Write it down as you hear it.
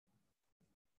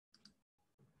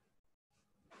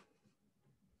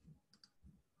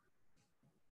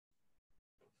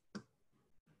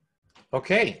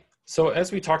Okay, so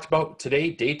as we talked about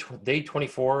today, day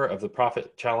 24 of the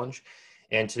Profit Challenge,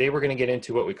 and today we're going to get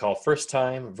into what we call first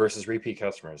time versus repeat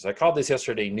customers. I called this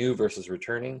yesterday new versus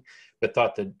returning, but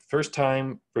thought that first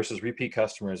time versus repeat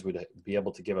customers would be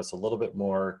able to give us a little bit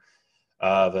more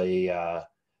of a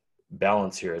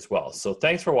balance here as well. So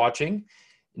thanks for watching.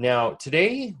 Now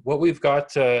today, what we've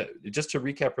got, just to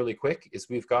recap really quick, is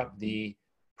we've got the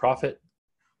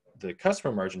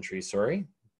customer margin tree, sorry,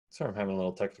 I'm having a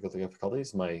little technical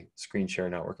difficulties. My screen share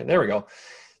not working. There we go.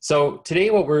 So today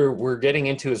what we're getting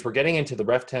into is we're getting into the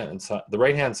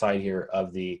right-hand side here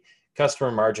of the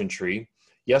customer margin tree.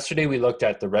 Yesterday we looked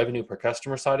at the revenue per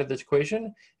customer side of the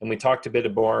equation, and we talked a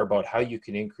bit more about how you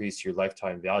can increase your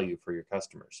lifetime value for your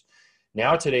customers.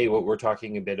 Now today what we're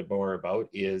talking a bit more about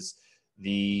is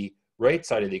the right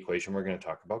side of the equation. We're going to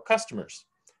talk about customers.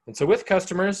 And so with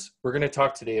customers, we're going to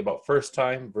talk today about first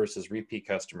time versus repeat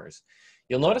customers.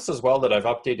 You'll notice as well that I've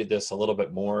updated this a little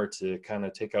bit more to kind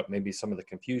of take up maybe some of the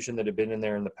confusion that had been in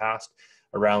there in the past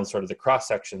around sort of the cross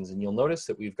sections. And you'll notice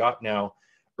that we've got now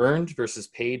earned versus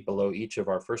paid below each of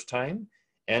our first time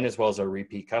and as well as our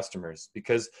repeat customers.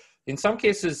 Because in some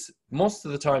cases, most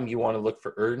of the time you want to look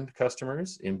for earned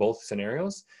customers in both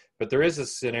scenarios, but there is a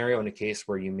scenario in a case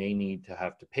where you may need to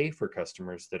have to pay for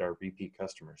customers that are repeat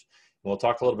customers. And we'll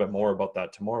talk a little bit more about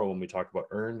that tomorrow when we talk about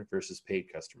earned versus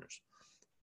paid customers.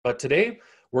 But today,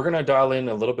 we're going to dial in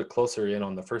a little bit closer in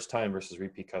on the first time versus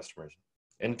repeat customers.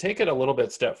 And take it a little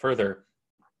bit step further,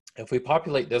 if we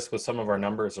populate this with some of our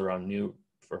numbers around new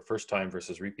for first time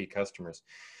versus repeat customers.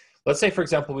 Let's say, for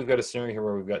example, we've got a scenario here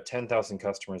where we've got 10,000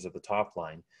 customers at the top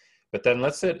line. But then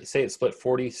let's say it's split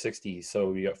 40-60.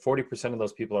 So you got 40% of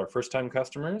those people are first time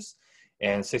customers,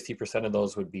 and 60% of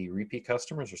those would be repeat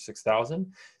customers, or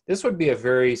 6,000. This would be a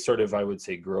very sort of, I would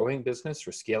say, growing business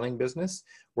or scaling business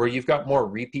where you've got more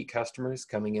repeat customers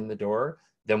coming in the door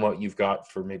than what you've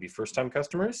got for maybe first-time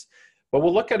customers. But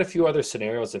we'll look at a few other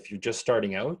scenarios if you're just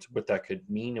starting out, what that could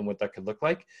mean and what that could look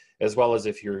like, as well as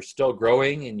if you're still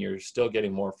growing and you're still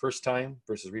getting more first-time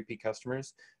versus repeat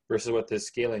customers versus what this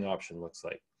scaling option looks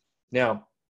like. Now,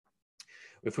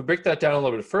 if we break that down a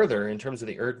little bit further in terms of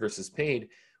the earned versus paid,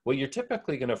 what you're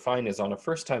typically going to find is on a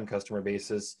first-time customer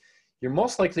basis, you're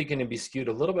most likely going to be skewed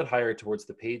a little bit higher towards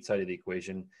the paid side of the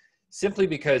equation, simply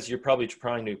because you're probably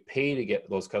trying to pay to get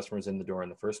those customers in the door in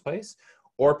the first place,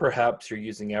 or perhaps you're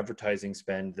using advertising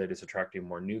spend that is attracting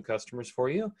more new customers for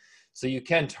you. So you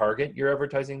can target your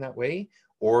advertising that way,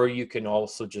 or you can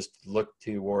also just look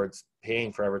towards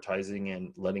paying for advertising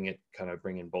and letting it kind of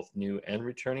bring in both new and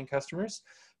returning customers.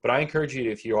 But I encourage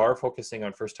you, if you are focusing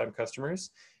on first-time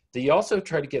customers, that you also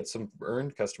try to get some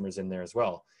earned customers in there as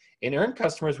well. And earned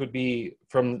customers would be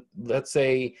from, let's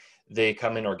say they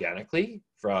come in organically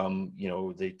from,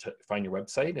 they find your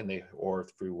website and or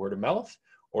through word of mouth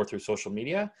or through social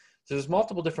media. So there's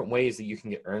multiple different ways that you can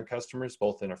get earned customers,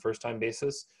 both in a first-time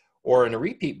basis or in a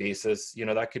repeat basis.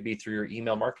 That could be through your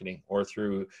email marketing or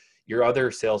through your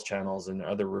other sales channels and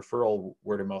other referral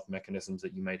word of mouth mechanisms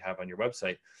that you might have on your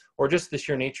website, or just the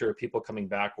sheer nature of people coming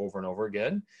back over and over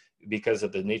again because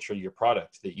of the nature of your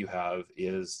product that you have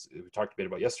is, we talked a bit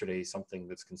about yesterday, something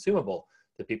that's consumable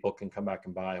that people can come back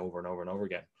and buy over and over and over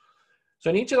again. So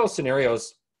in each of those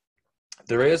scenarios,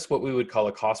 there is what we would call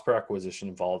a cost per acquisition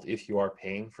involved if you are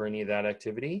paying for any of that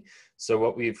activity. So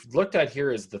what we've looked at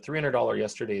here is the $300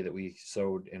 yesterday that we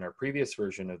showed in our previous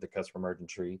version of the customer margin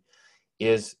tree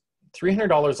is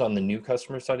 $300 on the new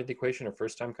customer side of the equation or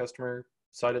first-time customer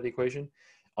side of the equation.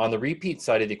 On the repeat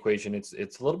side of the equation, it's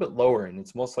a little bit lower, and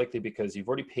it's most likely because you've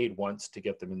already paid once to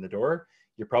get them in the door.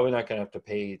 You're probably not going to have to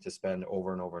pay to spend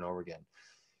over and over and over again.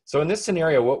 So in this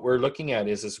scenario, what we're looking at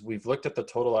is we've looked at the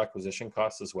total acquisition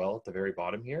costs as well at the very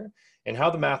bottom here. And how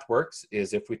the math works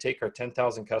is if we take our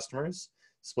 10,000 customers,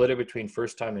 split it between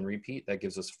first-time and repeat, that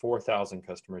gives us 4,000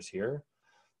 customers here.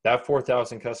 That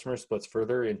 4,000 customers splits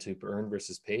further into earned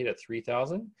versus paid at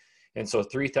 3,000. And so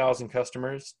 3,000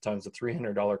 customers times the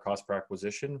 $300 cost per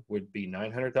acquisition would be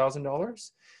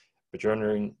 $900,000. But you're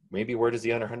wondering, maybe where does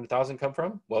the other 100,000 come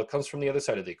from? Well, it comes from the other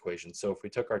side of the equation. So if we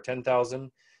took our 10,000,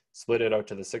 split it out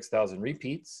to the 6,000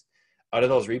 repeats, out of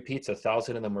those repeats,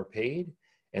 1,000 of them were paid.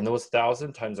 And those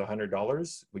 1,000 times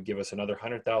 $100 would give us another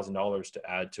 $100,000 to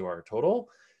add to our total.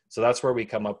 So that's where we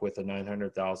come up with the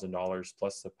 $900,000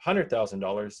 plus the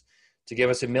 $100,000 to give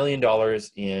us $1 million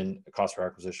in cost per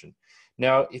acquisition.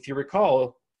 Now, if you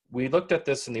recall, we looked at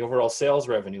this in the overall sales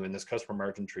revenue in this customer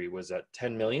margin tree was at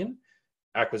 10 million,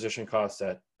 acquisition costs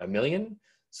at $1 million.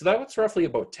 So that was roughly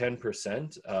about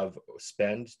 10% of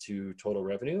spend to total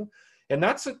revenue. And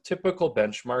that's a typical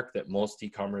benchmark that most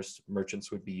e-commerce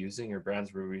merchants would be using or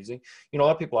brands would be using. A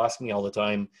lot of people ask me all the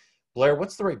time, Blair,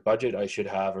 what's the right budget I should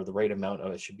have or the right amount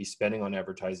I should be spending on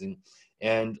advertising?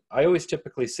 And I always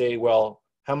typically say, well,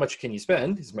 how much can you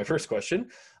spend is my first question.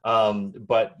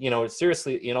 But, you know,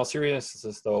 seriously, in all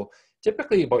seriousness though,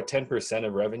 typically about 10%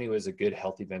 of revenue is a good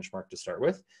healthy benchmark to start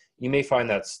with. You may find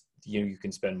that's, you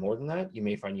can spend more than that. You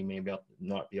may find you may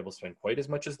not be able to spend quite as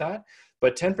much as that,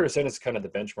 but 10% is kind of the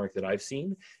benchmark that I've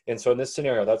seen. And so in this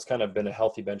scenario, that's kind of been a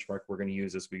healthy benchmark we're going to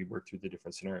use as we work through the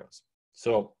different scenarios.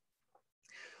 So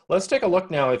let's take a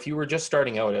look now. If you were just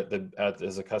starting out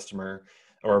as a customer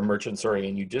or a merchant, sorry,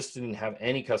 and you just didn't have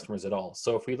any customers at all.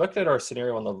 So if we looked at our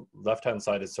scenario on the left-hand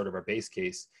side as sort of our base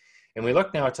case, and we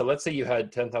look now to, let's say you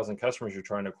had 10,000 customers you're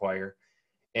trying to acquire,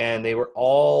 and they were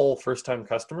all first-time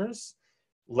customers,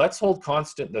 let's hold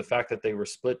constant the fact that they were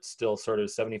split still sort of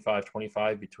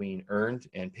 75-25 between earned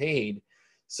and paid.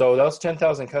 So those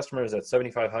 10,000 customers, at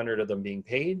 7,500 of them being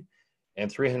paid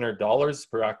and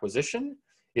 $300 per acquisition,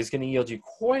 is going to yield you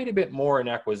quite a bit more in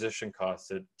acquisition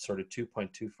costs at sort of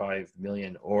 2.25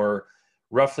 million, or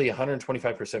roughly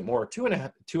 125% more, two and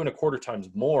a quarter times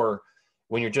more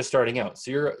when you're just starting out.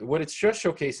 So what it's just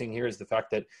showcasing here is the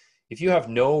fact that if you have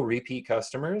no repeat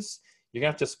customers, you're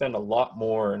gonna have to spend a lot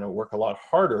more and work a lot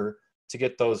harder to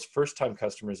get those first-time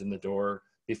customers in the door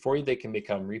before they can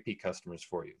become repeat customers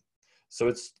for you. So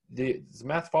does the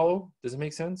math follow? Does it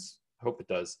make sense? I hope it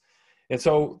does. And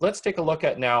so let's take a look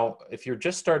at now, if you're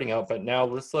just starting out, but now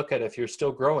let's look at if you're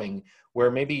still growing,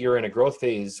 where maybe you're in a growth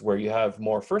phase where you have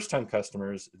more first-time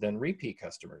customers than repeat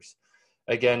customers.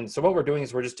 Again, so what we're doing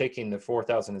is we're just taking the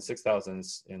 4,000 and 6,000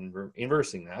 and we're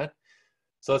inversing that.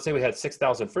 So let's say we had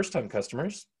 6,000 first-time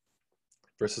customers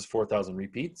versus 4,000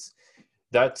 repeats.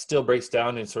 That still breaks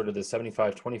down in sort of the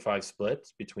 75-25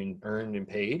 split between earned and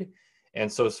paid.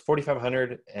 And so it's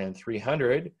 4,500 and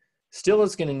 300 still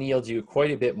is going to yield you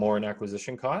quite a bit more in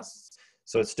acquisition costs.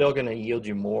 So it's still going to yield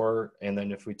you more. And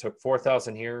then if we took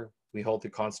 4,000 here, we hold the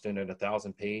constant at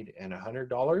 1,000 paid and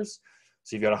 $100.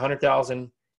 So you've got 100,000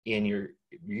 in your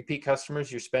repeat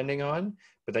customers you're spending on,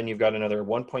 but then you've got another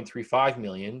 1.35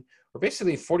 million, or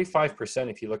basically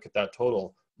 45% if you look at that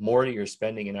total, more you're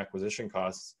spending in acquisition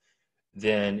costs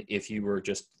than if you were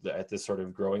just at this sort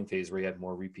of growing phase where you had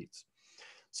more repeats.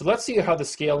 So let's see how the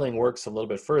scaling works a little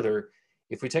bit further.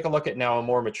 If we take a look at now a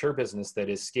more mature business that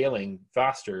is scaling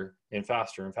faster and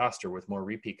faster and faster with more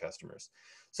repeat customers.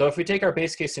 So if we take our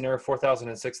base case scenario, 4,000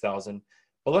 and 6,000,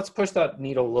 but let's push that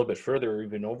needle a little bit further,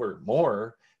 even over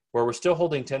more, where we're still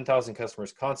holding 10,000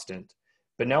 customers constant,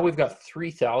 but now we've got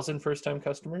 3,000 first-time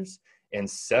customers and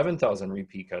 7,000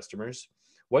 repeat customers.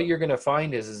 What you're going to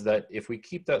find is that if we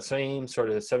keep that same sort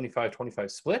of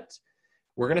 75-25 split,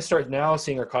 we're going to start now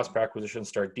seeing our cost per acquisition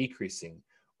start decreasing,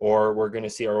 or we're going to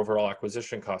see our overall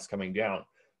acquisition costs coming down,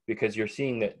 because you're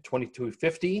seeing that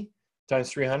 2,250 times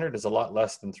 300 is a lot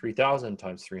less than 3,000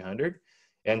 times 300.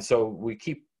 And so we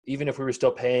keep, even if we were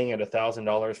still paying at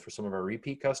 $1,000 for some of our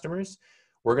repeat customers,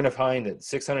 we're going to find that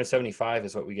 675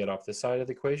 is what we get off this side of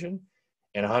the equation,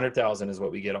 and 100,000 is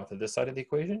what we get off of this side of the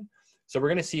equation. So we're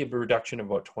going to see a reduction of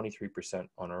about 23%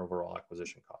 on our overall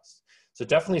acquisition costs. So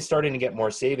definitely starting to get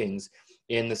more savings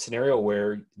in the scenario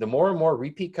where the more and more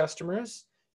repeat customers,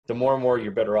 the more and more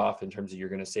you're better off in terms of you're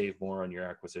going to save more on your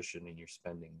acquisition and your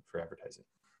spending for advertising.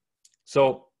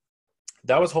 So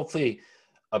that was hopefully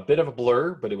a bit of a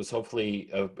blur, but it was hopefully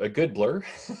a good blur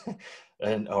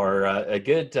or a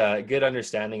good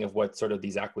understanding of what sort of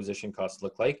these acquisition costs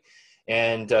look like,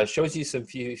 and shows you some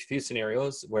few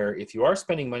scenarios where if you are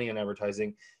spending money on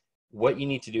advertising, what you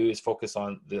need to do is focus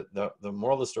on the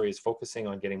moral of the story is focusing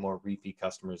on getting more repeat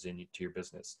customers into your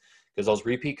business, because those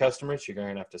repeat customers, you're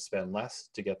going to have to spend less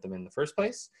to get them in the first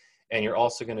place. And you're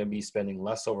also going to be spending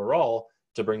less overall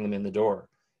to bring them in the door.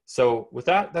 So with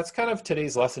that, that's kind of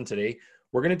today's lesson today.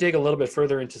 We're going to dig a little bit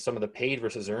further into some of the paid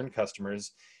versus earned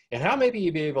customers and how maybe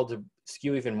you'd be able to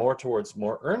skew even more towards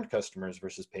more earned customers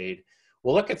versus paid.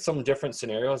 We'll look at some different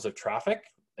scenarios of traffic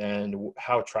and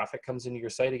how traffic comes into your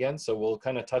site again. So we'll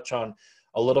kind of touch on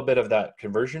a little bit of that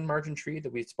conversion margin tree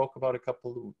that we spoke about a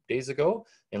couple of days ago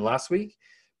and last week.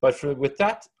 But with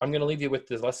that, I'm going to leave you with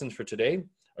the lessons for today.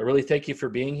 I really thank you for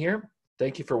being here.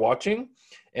 Thank you for watching.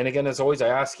 And again, as always, I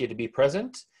ask you to be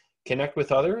present, connect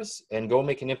with others, and go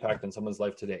make an impact in someone's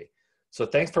life today. So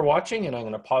thanks for watching, and I'm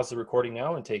going to pause the recording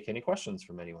now and take any questions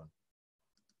from anyone.